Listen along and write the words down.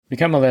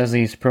Become a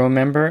Leslie's Pro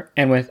member,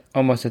 and with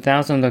almost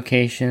 1,000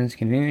 locations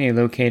conveniently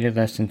located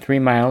less than 3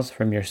 miles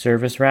from your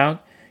service route,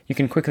 you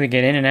can quickly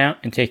get in and out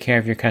and take care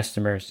of your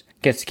customers.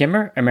 Get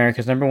Skimmer,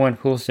 America's #1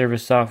 pool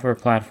service software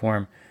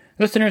platform.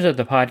 Listeners of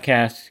the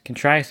podcast can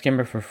try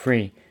Skimmer for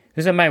free.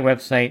 Visit my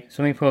website,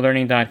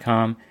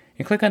 swimmingpoollearning.com,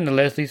 and click on the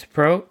Leslie's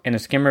Pro and the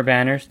Skimmer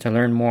banners to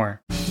learn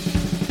more. The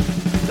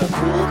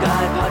Pool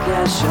Guy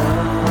Podcast Show.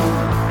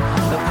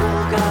 The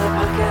Pool Guy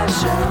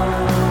Podcast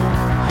Show.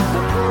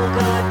 The Pool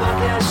Guy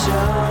Podcast Show.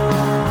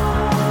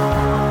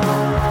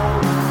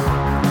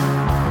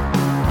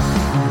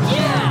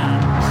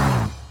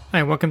 Yeah!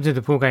 Hi, welcome to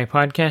the Pool Guy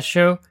Podcast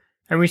Show.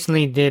 I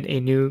recently did a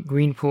new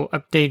green pool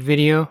update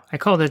video. I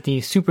called it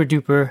the Super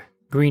Duper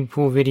Green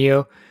Pool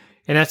video.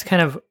 And that's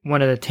kind of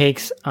one of the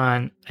takes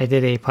on, I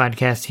did a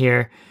podcast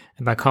here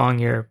about calling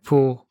your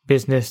pool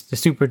business the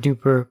Super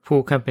Duper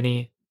Pool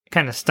Company. It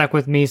kind of stuck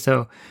with me,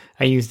 so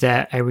I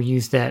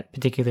reused that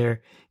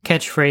particular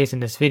catchphrase in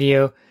this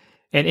video.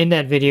 And in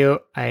that video,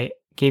 I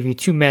gave you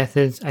two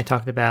methods. I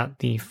talked about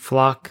the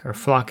Floc or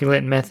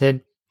flocculant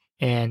method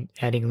and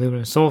adding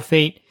aluminum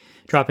sulfate,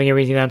 dropping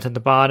everything down to the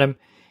bottom.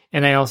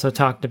 And I also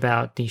talked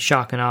about the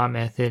shock and awe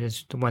method,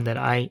 is the one that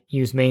I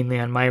use mainly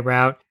on my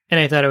route. And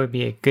I thought it would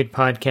be a good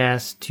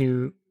podcast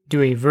to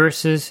do a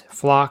versus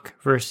Floc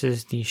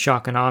versus the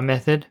shock and awe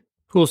method.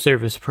 Pool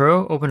Service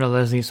Pro, open a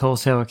Leslie's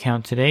wholesale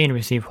account today and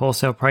receive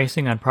wholesale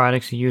pricing on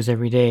products you use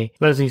every day.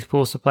 Leslie's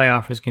Pool Supply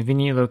offers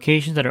convenient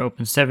locations that are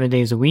open 7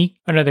 days a week.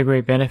 Another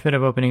great benefit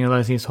of opening a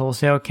Leslie's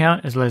wholesale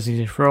account is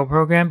Leslie's referral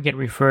program. Get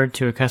referred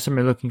to a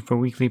customer looking for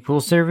weekly pool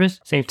service.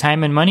 Save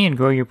time and money and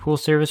grow your pool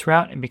service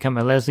route and become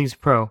a Leslie's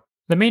Pro.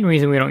 The main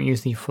reason we don't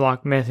use the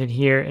Floc method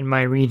here in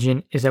my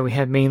region is that we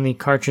have mainly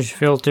cartridge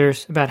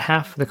filters. About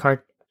half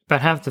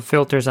the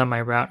filters on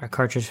my route are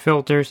cartridge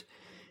filters.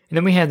 And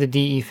then we have the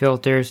DE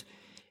filters.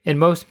 And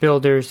most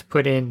builders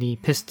put in the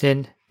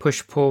piston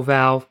push-pull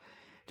valve.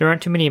 There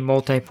aren't too many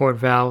multi-port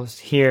valves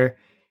here,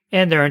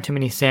 and there aren't too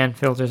many sand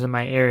filters in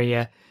my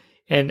area.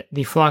 And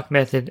the Floc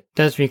method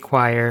does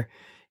require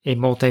a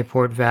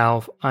multi-port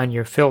valve on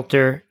your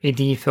filter, a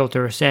DE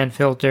filter or sand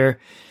filter,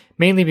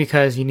 mainly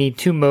because you need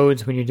two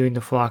modes when you're doing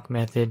the Floc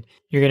method.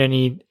 You're going to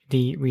need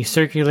the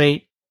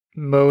recirculate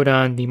mode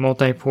on the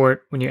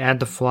multi-port when you add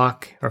the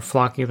Floc or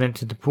flocculant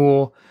to the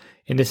pool.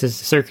 And this is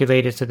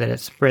circulated so that it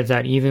spreads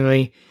out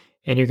evenly.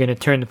 And you're going to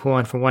turn the pool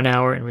on for 1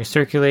 hour and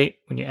recirculate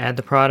when you add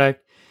the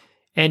product.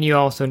 And you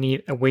also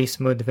need a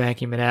waste mode to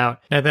vacuum it out.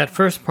 Now that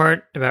first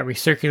part about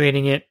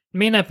recirculating it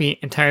may not be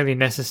entirely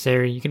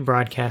necessary. You can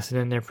broadcast it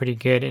in there pretty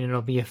good and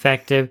it'll be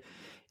effective.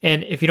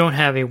 And if you don't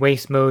have a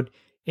waste mode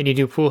and you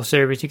do pool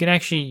service, you can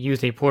actually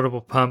use a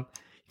portable pump.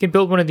 You can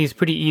build one of these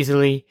pretty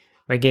easily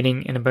by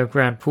getting an above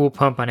ground pool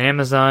pump on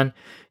Amazon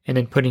and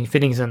then putting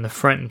fittings on the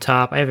front and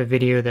top. I have a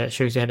video that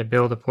shows you how to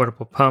build a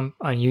portable pump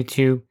on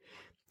YouTube.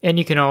 And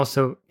you can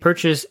also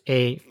purchase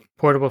a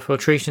portable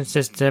filtration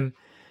system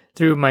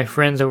through my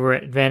friends over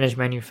at Advantage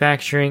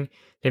Manufacturing.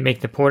 They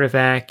make the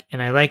Portavac, and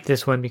I like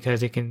this one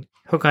because it can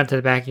hook onto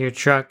the back of your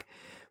truck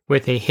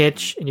with a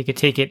hitch, and you can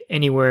take it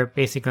anywhere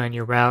basically on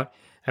your route.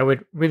 I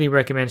would really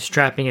recommend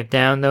strapping it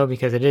down though,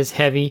 because it is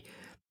heavy,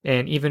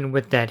 and even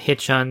with that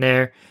hitch on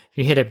there, if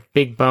you hit a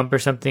big bump or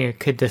something, it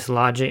could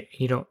dislodge it.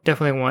 You don't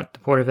definitely want the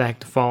Portavac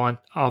to fall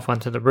off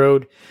onto the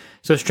road.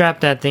 So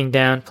strap that thing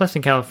down. Plus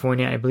in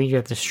California, I believe you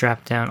have to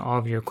strap down all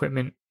of your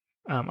equipment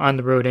on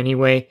the road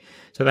anyway.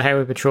 So the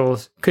highway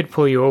patrols could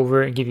pull you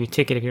over and give you a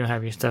ticket if you don't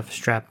have your stuff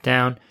strapped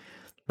down.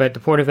 But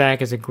the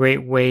Portavac is a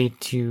great way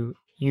to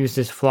use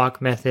this Floc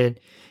method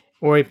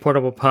or a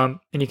portable pump.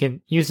 And you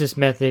can use this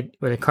method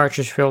with a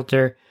cartridge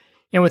filter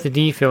and with a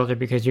D filter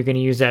because you're going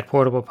to use that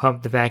portable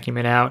pump to vacuum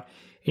it out.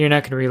 And you're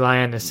not going to rely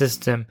on the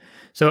system.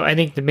 So I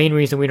think the main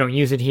reason we don't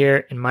use it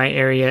here in my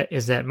area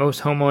is that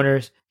most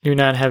homeowners do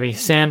not have a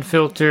sand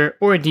filter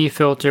or a D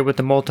filter with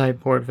the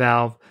multi-port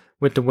valve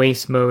with the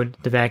waste mode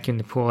to vacuum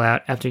the pool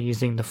out after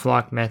using the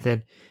Floc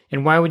method.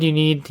 And why would you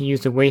need to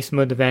use the waste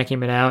mode to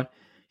vacuum it out?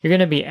 You're going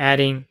to be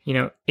adding,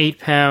 8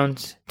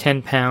 pounds,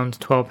 10 pounds,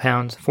 12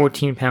 pounds,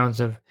 14 pounds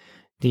of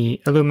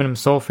the aluminum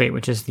sulfate,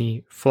 which is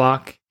the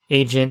Floc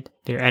agent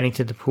that you're adding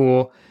to the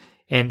pool.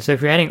 And so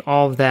if you're adding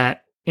all of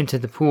that into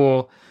the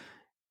pool,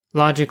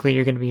 logically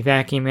you're going to be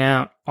vacuuming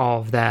out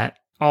all of that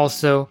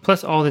also,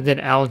 plus all the dead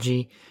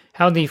algae.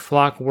 How the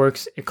Floc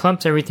works, it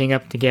clumps everything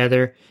up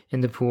together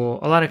in the pool.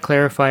 A lot of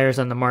clarifiers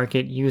on the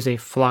market use a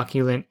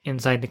flocculant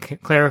inside the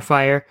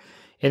clarifier,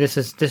 and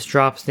this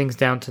drops things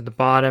down to the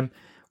bottom,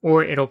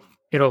 or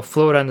it'll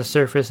float on the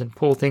surface and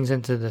pull things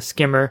into the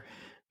skimmer.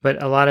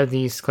 But a lot of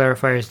these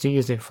clarifiers do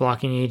use a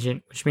flocking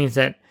agent, which means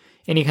that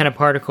any kind of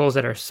particles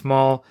that are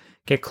small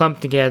get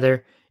clumped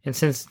together. And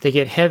since they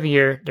get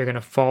heavier, they're going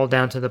to fall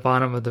down to the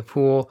bottom of the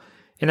pool.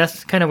 And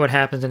that's kind of what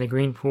happens in a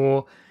green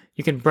pool.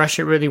 You can brush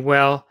it really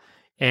well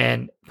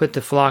and put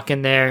the Floc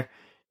in there,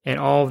 and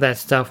all of that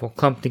stuff will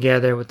clump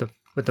together with the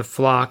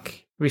Floc.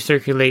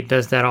 Recirculate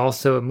does that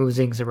also. It moves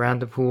things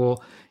around the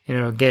pool, and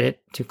it'll get it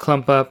to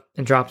clump up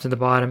and drop to the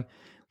bottom.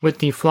 With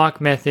the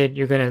Floc method,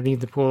 you're going to leave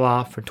the pool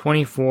off for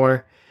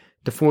 24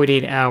 the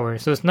 48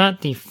 hours. So it's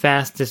not the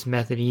fastest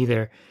method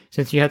either,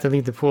 since you have to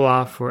leave the pool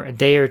off for a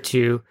day or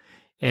two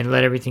and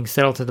let everything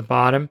settle to the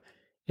bottom.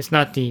 It's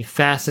not the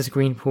fastest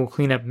green pool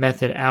cleanup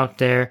method out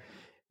there,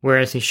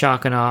 whereas the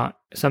shock and awe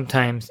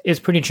sometimes is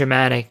pretty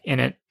dramatic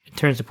and it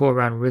turns the pool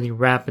around really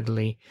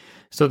rapidly.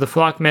 So the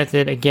Floc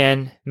method,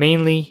 again,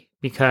 mainly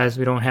because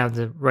we don't have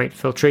the right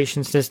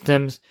filtration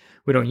systems,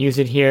 we don't use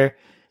it here,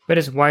 but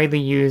it's widely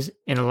used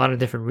in a lot of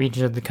different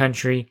regions of the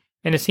country,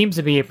 and it seems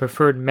to be a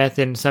preferred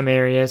method in some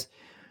areas.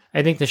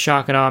 I think the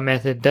shock and awe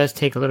method does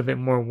take a little bit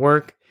more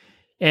work,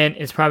 and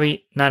it's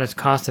probably not as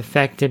cost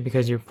effective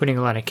because you're putting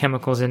a lot of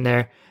chemicals in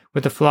there.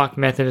 With the Floc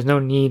method, there's no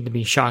need to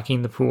be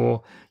shocking the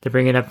pool to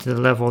bring it up to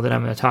the level that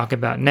I'm going to talk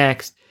about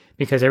next,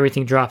 because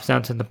everything drops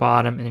down to the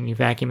bottom and then you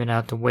vacuum it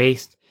out to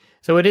waste.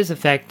 So it is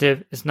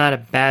effective. It's not a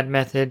bad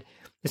method.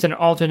 It's an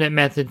alternate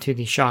method to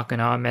the shock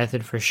and awe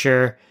method for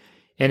sure.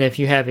 And if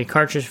you have a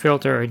cartridge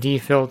filter or a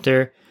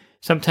D-filter,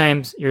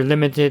 sometimes you're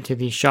limited to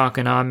the shock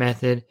and awe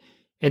method.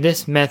 And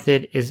this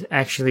method is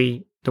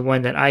actually the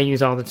one that I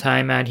use all the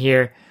time out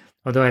here,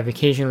 although I've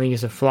occasionally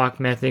used a Floc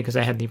method because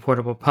I have the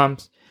portable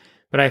pumps.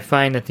 But I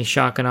find that the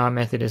shock and awe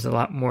method is a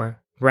lot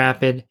more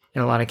rapid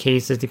in a lot of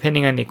cases,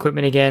 depending on the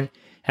equipment again. It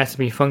has to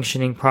be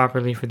functioning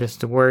properly for this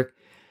to work.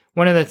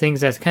 One of the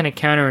things that's kind of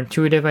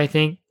counterintuitive, I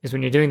think, is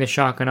when you're doing the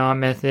shock and awe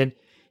method,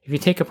 if you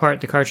take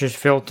apart the cartridge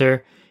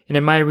filter, and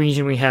in my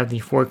region we have the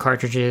 4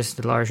 cartridges,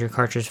 the larger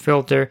cartridge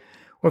filter,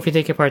 or if you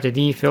take apart the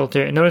D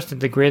filter and notice that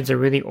the grids are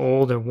really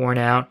old or worn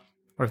out,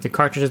 or if the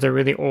cartridges are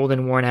really old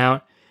and worn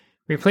out,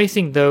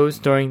 replacing those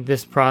during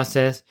this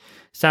process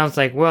sounds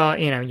like, well,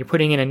 you're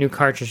putting in a new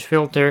cartridge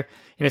filter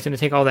and it's going to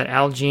take all that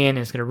algae in and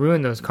it's going to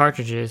ruin those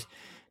cartridges.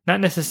 Not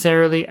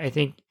necessarily. I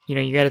think,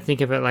 you got to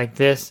think of it like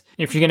this.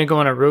 If you're going to go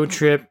on a road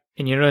trip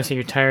and you notice that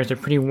your tires are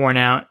pretty worn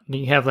out,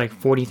 you have like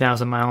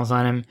 40,000 miles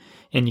on them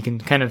and you can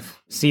kind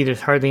of see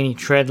there's hardly any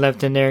tread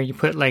left in there. You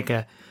put like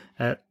a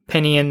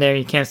penny in there,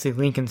 you can't see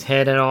Lincoln's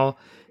head at all.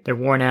 They're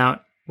worn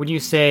out. Would you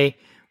say,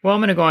 well, I'm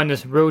going to go on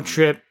this road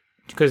trip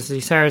because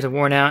these tires are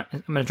worn out.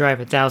 I'm going to drive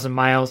 1,000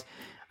 miles.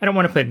 I don't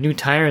want to put new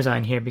tires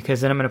on here because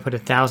then I'm going to put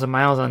 1,000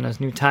 miles on those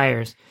new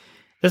tires.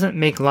 It doesn't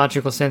make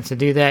logical sense to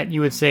do that.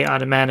 You would say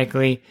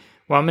automatically,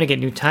 well, I'm going to get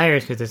new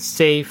tires because it's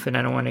safe and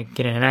I don't want to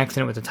get in an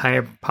accident with the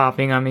tire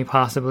popping on me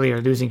possibly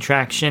or losing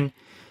traction.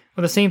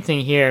 Well, the same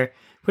thing here.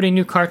 Putting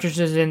new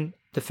cartridges in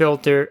the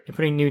filter and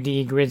putting new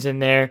DE grids in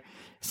there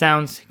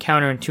sounds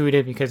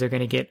counterintuitive because they're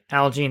going to get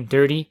algae and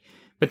dirty,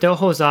 but they'll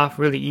hose off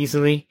really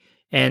easily.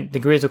 And the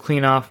grids will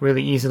clean off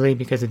really easily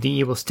because the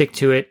DE will stick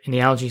to it and the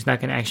algae is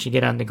not going to actually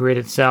get on the grid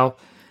itself.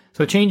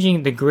 So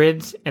changing the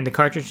grids and the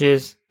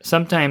cartridges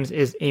sometimes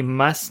is a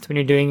must when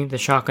you're doing the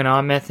shock and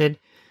awe method.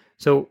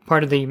 So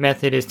part of the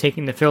method is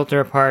taking the filter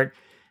apart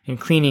and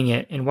cleaning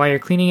it. And while you're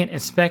cleaning it,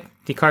 inspect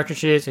the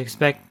cartridges,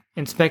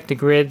 inspect the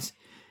grids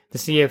to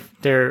see if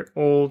they're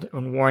old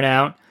and worn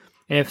out.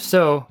 And if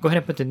so, go ahead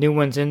and put the new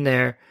ones in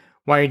there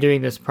while you're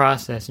doing this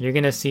process. And you're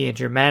going to see a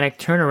dramatic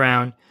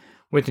turnaround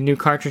with the new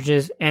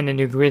cartridges and the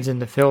new grids in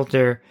the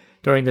filter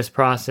during this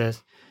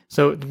process.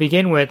 So to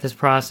begin with, this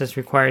process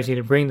requires you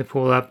to bring the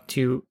pool up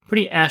to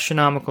pretty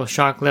astronomical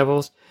shock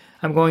levels.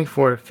 I'm going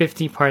for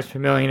 50 parts per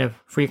million of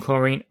free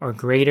chlorine or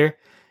greater.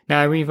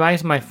 Now I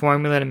revised my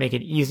formula to make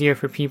it easier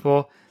for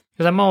people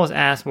because I'm always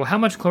asked, well, how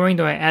much chlorine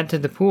do I add to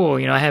the pool?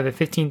 I have a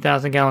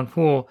 15,000 gallon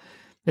pool.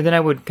 And then I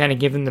would kind of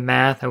give them the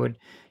math. I would,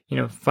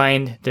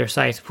 find their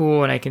size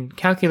pool and I can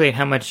calculate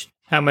how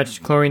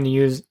much chlorine to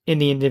use in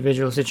the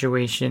individual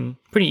situation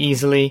pretty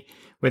easily.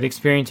 With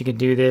experience, you can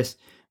do this.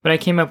 But I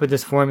came up with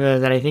this formula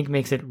that I think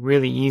makes it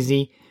really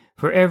easy.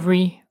 For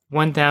every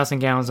 1,000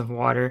 gallons of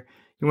water,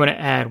 you want to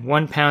add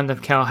 1 pound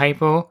of Cal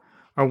Hypo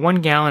or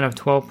 1 gallon of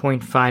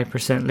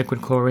 12.5%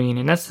 liquid chlorine.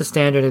 And that's the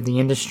standard of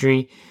the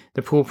industry.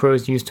 The pool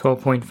pros use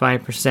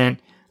 12.5%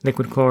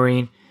 liquid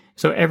chlorine.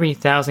 So every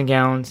 1,000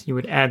 gallons, you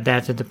would add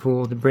that to the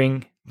pool to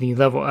bring the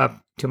level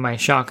up to my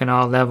shock and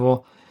awe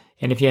level.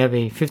 And if you have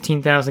a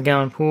 15,000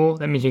 gallon pool,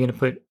 that means you're going to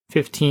put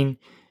 15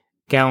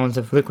 gallons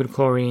of liquid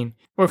chlorine.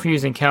 Or if you're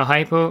using Cal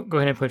Hypo, go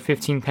ahead and put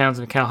 15 pounds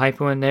of Cal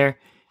Hypo in there.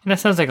 And that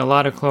sounds like a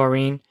lot of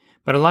chlorine,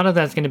 but a lot of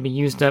that's going to be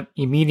used up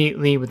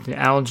immediately with the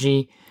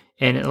algae,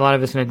 and a lot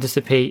of it's going to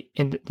dissipate.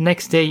 And the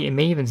next day, it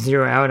may even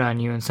zero out on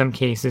you in some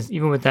cases,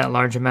 even with that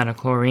large amount of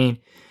chlorine.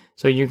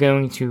 So you're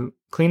going to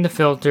clean the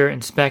filter,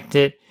 inspect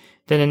it.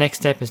 Then the next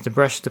step is to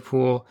brush the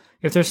pool.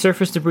 If there's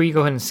surface debris,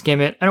 go ahead and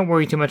skim it. I don't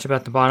worry too much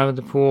about the bottom of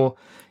the pool.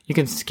 You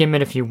can skim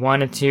it if you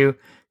wanted to,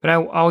 but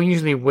I'll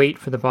usually wait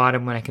for the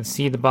bottom when I can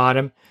see the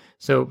bottom.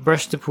 So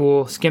brush the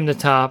pool, skim the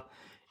top,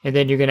 and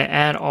then you're going to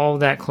add all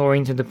that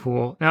chlorine to the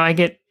pool. Now, I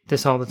get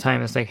this all the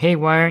time. It's like, hey,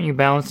 why aren't you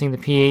balancing the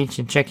pH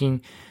and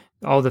checking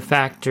all the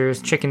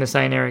factors, checking the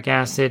cyanuric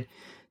acid?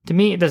 To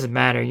me, it doesn't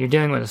matter. You're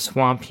dealing with a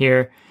swamp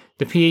here.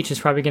 The pH is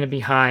probably going to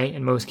be high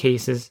in most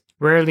cases.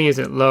 Rarely is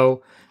it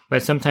low,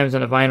 but sometimes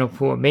on a vinyl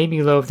pool, it may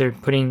be low if they're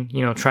putting,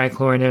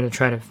 trichlor in there to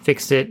try to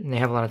fix it, and they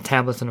have a lot of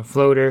tablets in a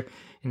floater,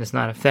 and it's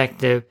not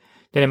effective.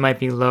 Then it might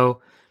be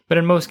low. But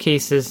in most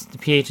cases, the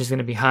pH is going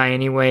to be high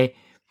anyway.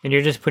 and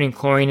you're just putting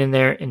chlorine in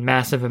there in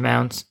massive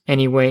amounts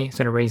anyway. It's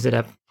going to raise it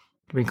up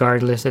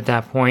regardless at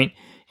that point,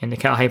 and the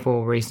cal hypo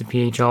will raise the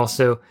pH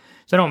also.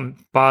 So I don't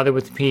bother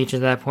with the pH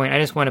at that point. I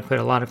just want to put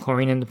a lot of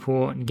chlorine in the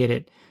pool and get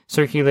it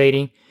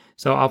circulating.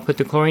 So I'll put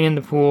the chlorine in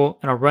the pool,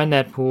 and I'll run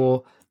that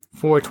pool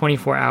for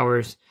 24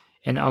 hours,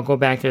 and I'll go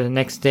back there the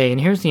next day.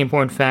 And here's the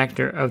important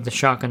factor of the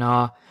shock and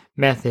awe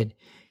method.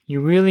 You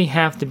really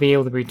have to be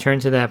able to return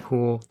to that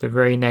pool the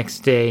very next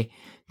day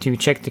to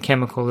check the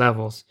chemical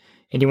levels.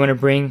 And you want to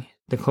bring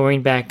the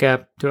chlorine back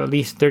up to at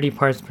least 30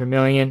 parts per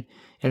million,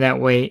 and that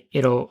way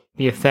it'll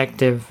be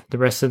effective the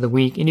rest of the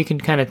week. And you can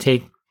kind of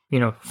take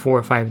 4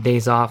 or 5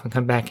 days off and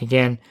come back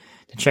again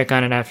to check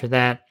on it after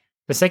that.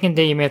 The second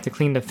day you may have to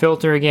clean the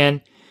filter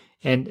again,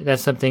 and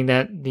that's something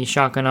that the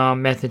shock and awe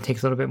method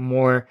takes a little bit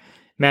more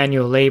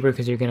manual labor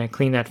because you're going to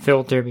clean that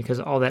filter because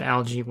all that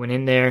algae went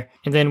in there.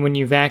 And then when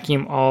you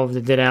vacuum all of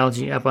the dead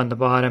algae up on the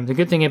bottom, the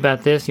good thing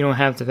about this, you don't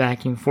have to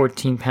vacuum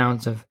 14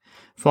 pounds of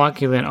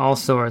flocculant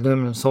also or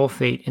aluminum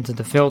sulfate into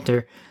the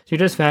filter. So you're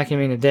just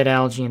vacuuming the dead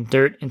algae and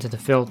dirt into the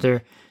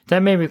filter. That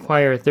may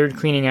require a third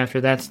cleaning after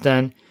that's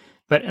done.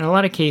 But in a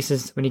lot of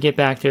cases, when you get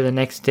back there the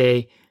next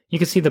day, you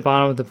can see the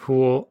bottom of the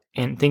pool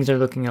and things are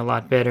looking a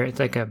lot better. It's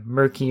like a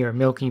murky or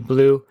milky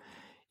blue.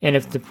 And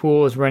if the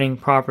pool is running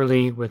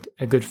properly with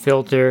a good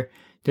filter,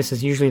 this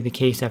is usually the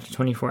case after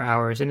 24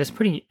 hours. And it's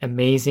pretty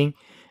amazing.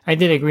 I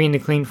did a green to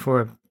clean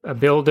for a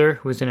builder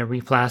who was going to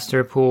replaster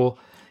a pool.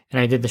 And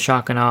I did the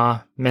shock and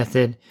awe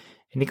method.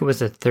 I think it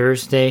was a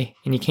Thursday.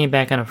 And he came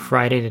back on a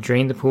Friday to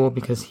drain the pool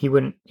because he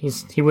wouldn't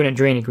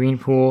drain a green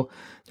pool.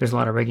 There's a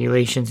lot of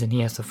regulations and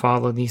he has to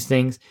follow these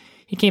things.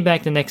 He came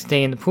back the next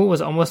day and the pool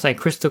was almost like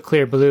crystal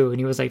clear blue. And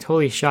he was like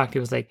totally shocked. He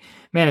was like,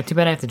 man, it's too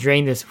bad I have to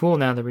drain this pool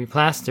now to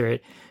replaster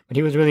it. But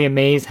he was really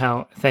amazed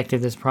how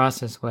effective this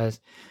process was.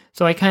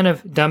 So I kind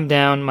of dumbed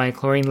down my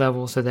chlorine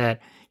level so that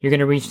you're going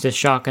to reach the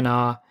shock and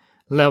awe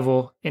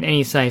level in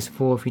any size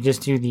pool. If you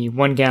just do the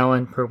 1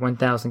 gallon per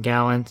 1,000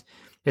 gallons,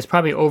 it's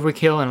probably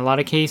overkill in a lot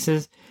of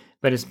cases,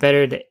 but it's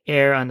better to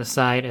err on the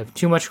side of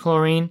too much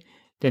chlorine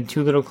than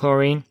too little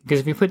chlorine.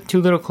 Because if you put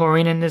too little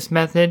chlorine in this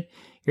method,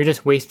 you're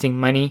just wasting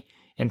money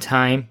and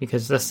time.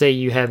 Because let's say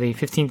you have a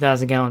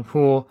 15,000 gallon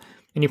pool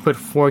and you put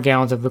 4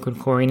 gallons of liquid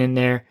chlorine in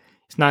there.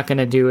 It's not going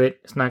to do it.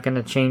 It's not going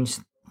to change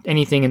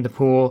anything in the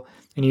pool,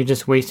 and you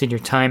just wasted your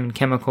time and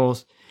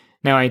chemicals.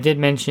 Now, I did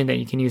mention that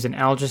you can use an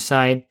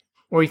algicide,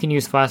 or you can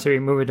use phosphate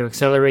remover to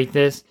accelerate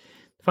this.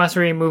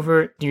 Phosphate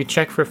remover, do you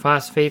check for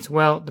phosphates?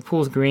 Well, the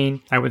pool's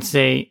green. I would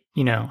say,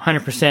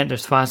 100%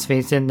 there's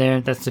phosphates in there.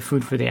 That's the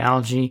food for the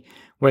algae.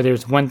 Whether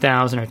it's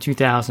 1,000 or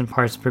 2,000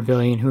 parts per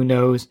billion, who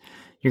knows?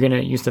 You're going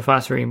to use the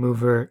phosphate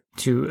remover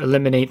to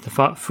eliminate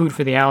the food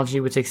for the algae,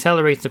 which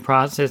accelerates the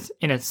process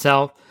in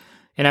itself.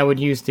 And I would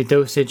use the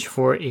dosage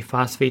for a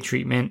phosphate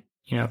treatment,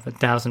 of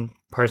 1,000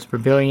 parts per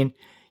billion.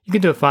 You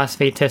could do a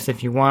phosphate test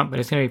if you want, but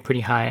it's going to be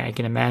pretty high, I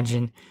can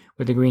imagine,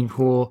 with the green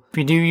pool. If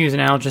you do use an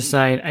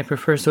algicide, I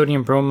prefer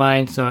sodium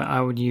bromide, so I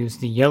would use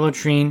the yellow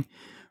trine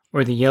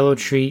or the yellow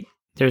treat.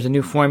 There's a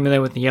new formula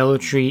with the yellow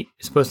treat.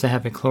 It's supposed to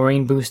have a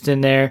chlorine boost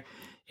in there,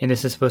 and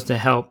this is supposed to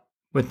help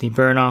with the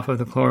burn off of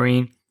the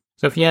chlorine.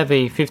 So if you have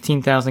a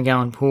 15,000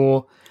 gallon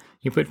pool,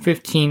 you put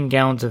 15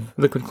 gallons of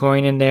liquid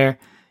chlorine in there.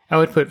 I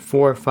would put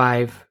 4 or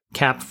 5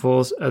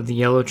 capfuls of the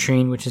yellow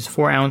trine, which is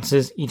 4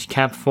 ounces each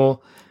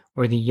capful,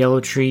 or the yellow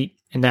treat,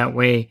 and that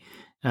way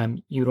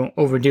you don't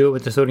overdo it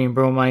with the sodium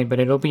bromide, but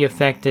it'll be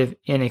effective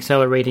in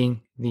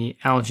accelerating the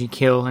algae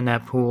kill in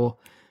that pool.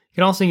 You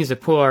can also use the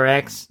Pool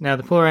RX. Now,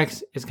 the Pool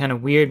RX is kind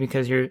of weird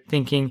because you're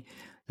thinking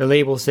the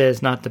label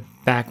says not to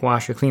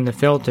backwash or clean the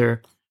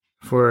filter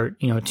for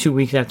 2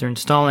 weeks after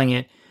installing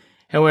it.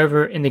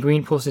 However, in the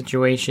green pool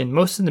situation,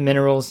 most of the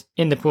minerals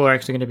in the Pool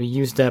RX are going to be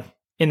used up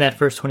in that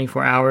first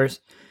 24 hours.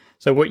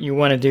 So what you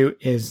want to do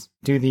is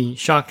do the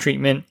shock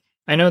treatment.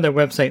 I know their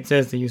website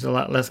says they use a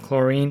lot less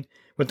chlorine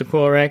with the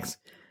Pool RX.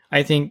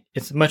 I think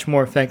it's much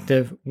more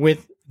effective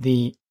with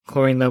the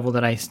chlorine level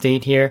that I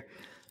state here.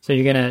 So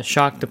you're going to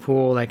shock the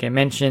pool, like I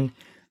mentioned,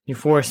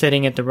 before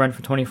setting it to run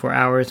for 24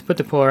 hours. Put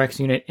the Pool RX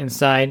unit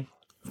inside.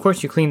 Of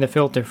course, you clean the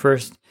filter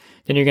first.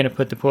 Then you're going to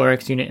put the Pool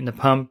RX unit in the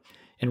pump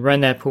and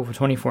run that pool for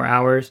 24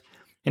 hours.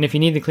 And if you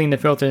need to clean the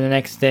filter the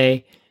next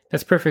day,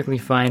 that's perfectly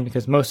fine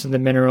because most of the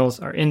minerals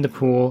are in the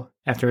pool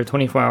after a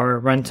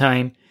 24-hour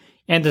runtime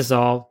and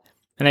dissolve.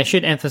 And I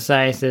should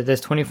emphasize that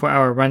this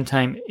 24-hour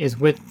runtime is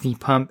with the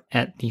pump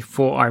at the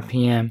full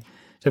RPM.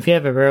 So if you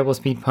have a variable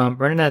speed pump,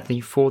 run it at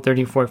the full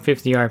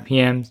 3450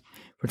 RPMs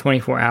for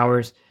 24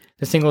 hours.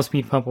 The single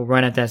speed pump will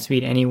run at that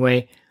speed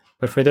anyway.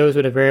 But for those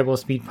with a variable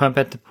speed pump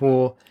at the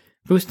pool,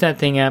 boost that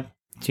thing up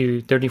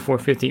to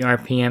 3450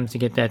 RPMs to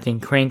get that thing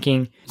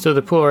cranking. So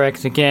the Pool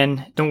RX,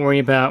 again, don't worry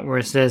about where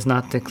it says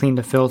not to clean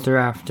the filter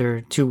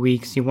after 2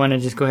 weeks. You want to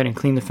just go ahead and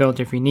clean the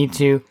filter if you need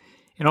to.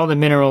 And all the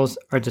minerals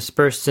are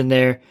dispersed in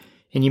there.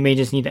 And you may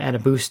just need to add a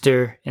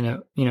booster in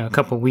a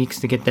couple weeks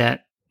to get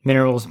that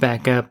minerals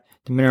back up,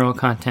 the mineral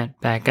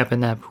content back up in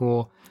that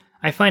pool.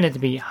 I find it to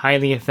be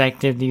highly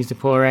effective to use the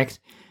Pool RX.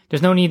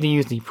 There's no need to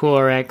use the Pool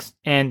RX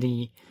and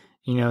the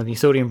the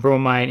sodium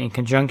bromide in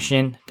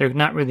conjunction. They're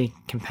not really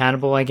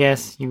compatible, I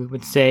guess you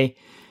would say.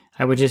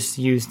 I would just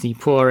use the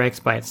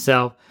PoolRx by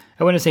itself.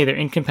 I wouldn't say they're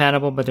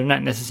incompatible, but they're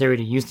not necessary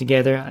to use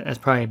together. That's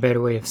probably a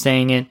better way of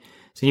saying it.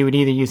 So you would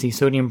either use the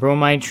sodium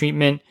bromide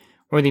treatment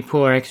or the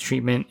PoolRx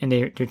treatment, and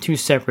they're two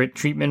separate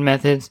treatment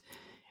methods.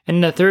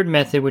 And the third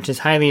method, which is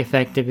highly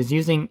effective, is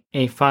using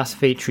a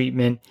phosphate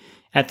treatment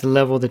at the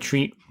level to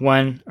treat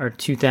 1,000 or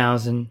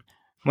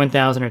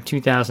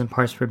 2,000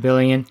 parts per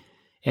billion.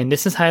 And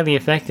this is highly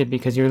effective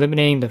because you're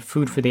eliminating the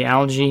food for the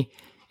algae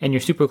and you're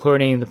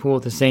superchlorinating the pool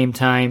at the same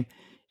time.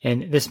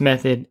 And this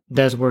method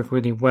does work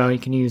really well. You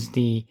can use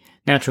the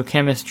natural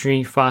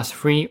chemistry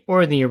phos-free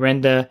or the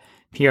Arenda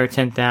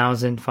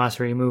PR10000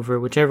 phosphate remover,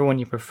 whichever one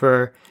you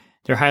prefer.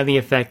 They're highly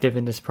effective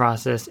in this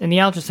process. And the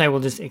algicide will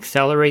just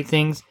accelerate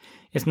things.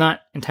 It's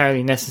not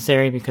entirely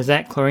necessary because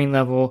that chlorine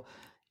level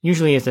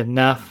usually is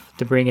enough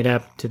to bring it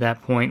up to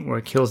that point where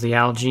it kills the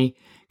algae,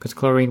 because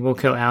chlorine will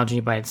kill algae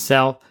by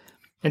itself.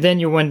 And then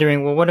you're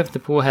wondering, well, what if the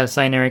pool has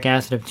cyanuric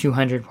acid of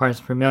 200 parts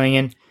per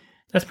million?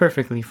 That's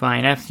perfectly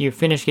fine. After you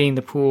finish getting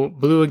the pool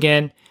blue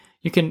again,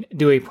 you can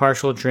do a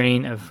partial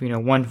drain of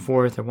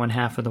 1/4 or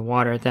 1/2 of the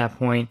water at that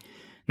point.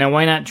 Now,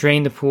 why not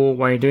drain the pool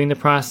while you're doing the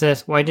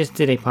process? Well, I just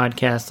did a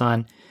podcast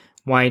on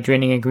why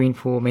draining a green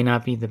pool may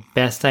not be the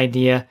best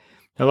idea.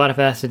 A lot of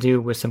it has to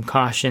do with some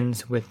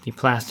cautions with the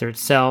plaster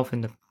itself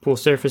and the pool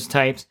surface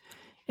types.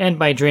 And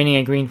by draining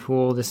a green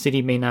pool, the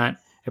city may not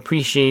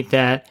appreciate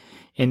that,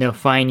 and they'll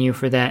fine you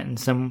for that in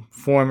some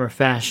form or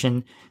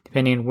fashion,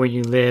 depending on where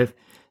you live.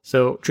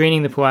 So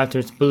draining the pool after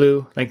it's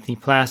blue, like the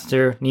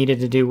plaster needed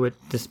to do with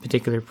this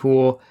particular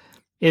pool,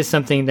 is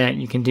something that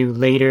you can do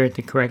later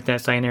to correct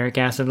that cyanuric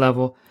acid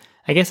level.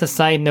 I guess a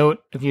side note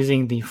of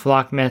using the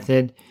Floc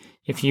method,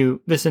 if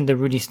you listen to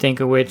Rudy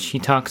Stankiewicz, he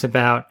talks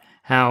about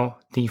how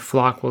the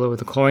Floc will lower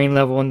the chlorine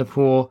level in the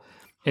pool,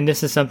 and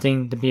this is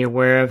something to be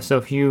aware of. So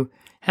if you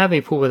have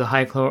a pool with a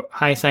high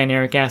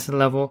cyanuric acid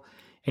level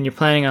and you're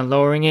planning on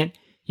lowering it,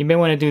 you may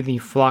want to do the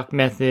Floc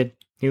method.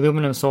 The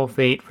aluminum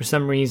sulfate, for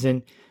some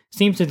reason,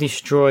 seems to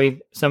destroy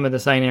some of the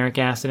cyanuric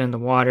acid in the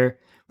water.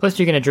 Plus,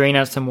 you're going to drain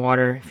out some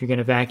water if you're going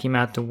to vacuum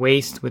out the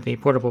waste with a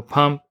portable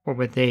pump or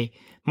with a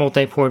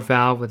multi-port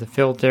valve with a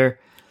filter.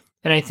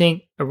 And I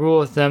think a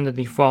rule of thumb to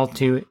default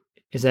to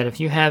is that if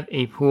you have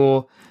a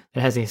pool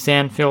that has a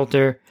sand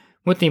filter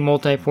with a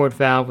multi-port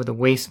valve with a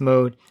waste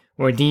mode,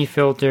 or a D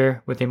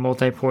filter with a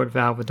multi-port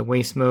valve with the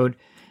waste mode,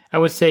 I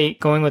would say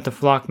going with the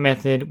Floc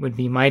method would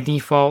be my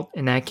default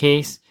in that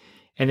case.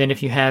 And then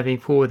if you have a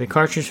pool with a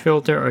cartridge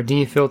filter or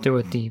D filter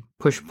with the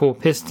push-pull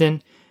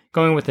piston,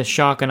 going with the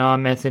shock and awe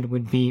method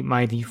would be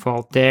my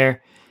default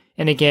there.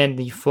 And again,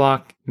 the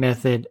Floc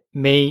method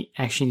may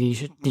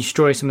actually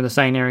destroy some of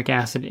the cyanuric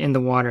acid in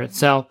the water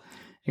itself,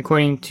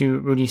 according to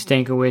Rudy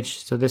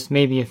Stankiewicz. So this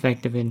may be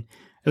effective in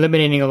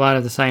eliminating a lot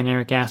of the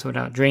cyanuric acid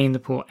without draining the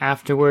pool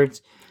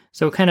afterwards.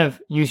 So kind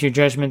of use your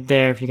judgment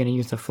there if you're going to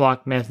use the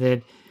Floc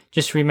method.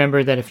 Just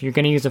remember that if you're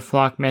going to use a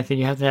Floc method,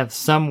 you have to have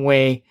some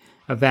way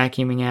of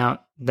vacuuming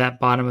out that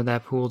bottom of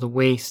that pool, the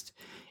waste.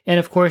 And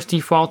of course,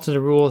 default to the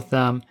rule of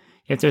thumb,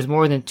 if there's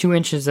more than 2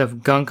 inches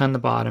of gunk on the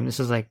bottom, this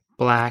is like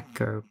black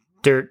or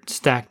dirt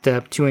stacked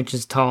up 2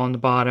 inches tall on the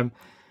bottom,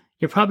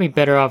 you're probably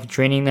better off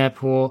draining that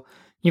pool.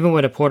 Even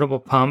with a portable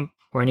pump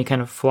or any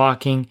kind of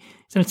flocking,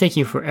 it's going to take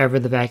you forever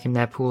to vacuum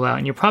that pool out.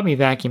 And you'll probably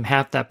vacuum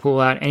half that pool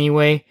out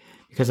anyway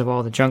because of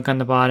all the junk on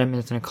the bottom. And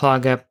it's going to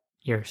clog up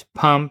your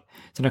pump.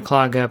 It's going to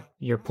clog up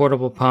your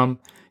portable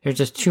pump. There's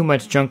just too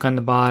much junk on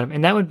the bottom.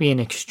 And that would be an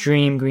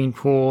extreme green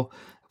pool,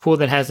 a pool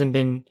that hasn't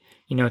been,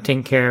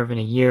 taken care of in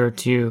a year or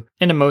two.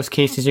 And in most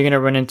cases, you're going to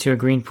run into a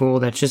green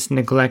pool that's just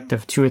neglect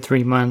of 2 or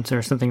 3 months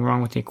or something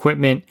wrong with the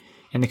equipment.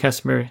 And the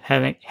customer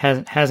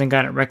hasn't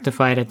got it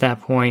rectified at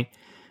that point.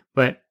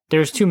 But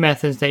there's 2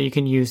 methods that you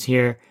can use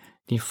here,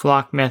 the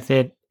Floc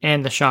method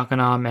and the shock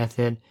and awe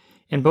method.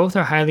 And both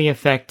are highly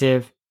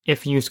effective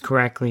if used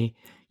correctly.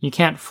 You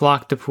can't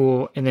flock the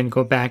pool and then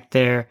go back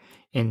there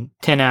in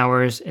 10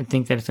 hours and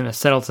think that it's going to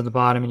settle to the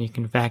bottom and you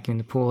can vacuum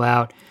the pool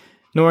out.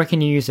 Nor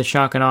can you use the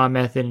shock and awe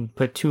method and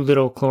put too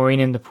little chlorine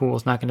in the pool.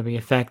 It's not going to be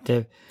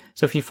effective.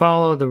 So if you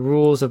follow the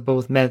rules of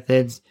both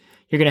methods,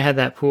 you're going to have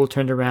that pool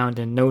turned around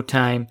in no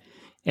time.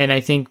 And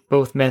I think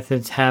both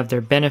methods have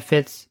their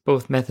benefits.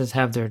 Both methods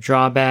have their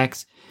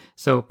drawbacks.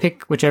 So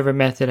pick whichever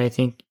method I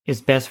think is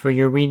best for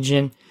your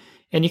region.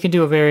 And you can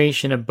do a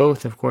variation of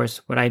both, of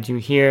course. What I do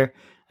here,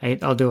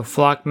 I'll do a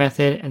Floc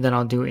method and then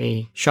I'll do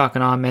a shock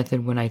and awe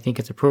method when I think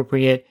it's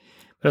appropriate.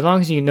 But as long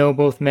as you know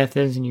both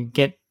methods and you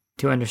get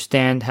to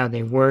understand how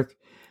they work,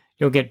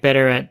 you'll get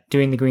better at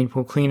doing the green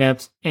pool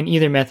cleanups. And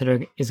either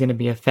method is going to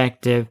be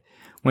effective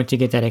once you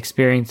get that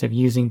experience of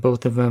using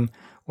both of them.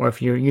 Or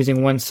if you're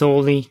using one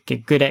solely,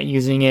 get good at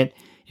using it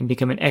and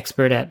become an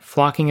expert at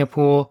flocking a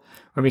pool,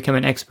 or become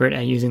an expert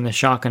at using the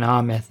shock and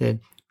awe method.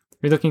 If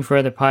you're looking for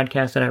other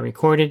podcasts that I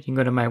recorded, you can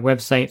go to my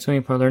website,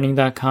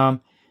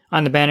 swimmingpoollearning.com.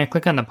 On the banner,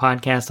 click on the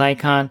podcast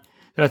icon.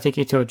 That'll take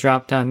you to a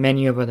drop-down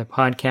menu of other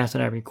podcasts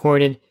that I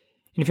recorded.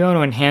 And if you want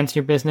to enhance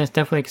your business,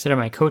 definitely consider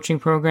my coaching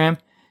program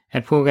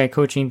at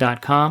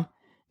poolguycoaching.com.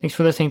 Thanks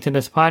for listening to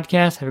this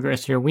podcast. Have a great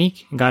rest of your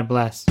week, and God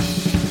bless.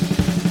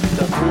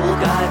 The Pool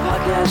Guy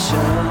Podcast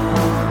Show.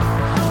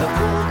 The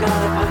Pool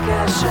Guy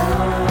Podcast Show.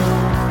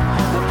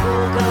 The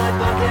Pool Guy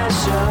Podcast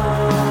Show.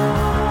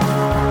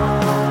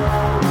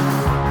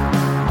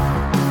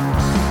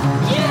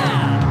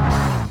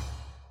 Yeah!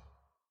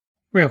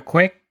 Real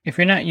quick, if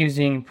you're not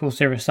using pool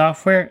service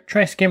software,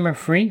 try Skimmer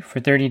free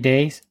for 30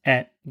 days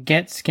at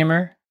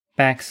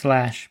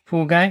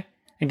getskimmer.com/poolguy.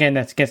 Again,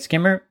 that's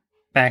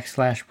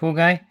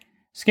getskimmer.com/poolguy.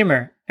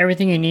 Skimmer,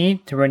 everything you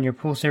need to run your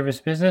pool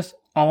service business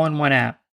all in one app.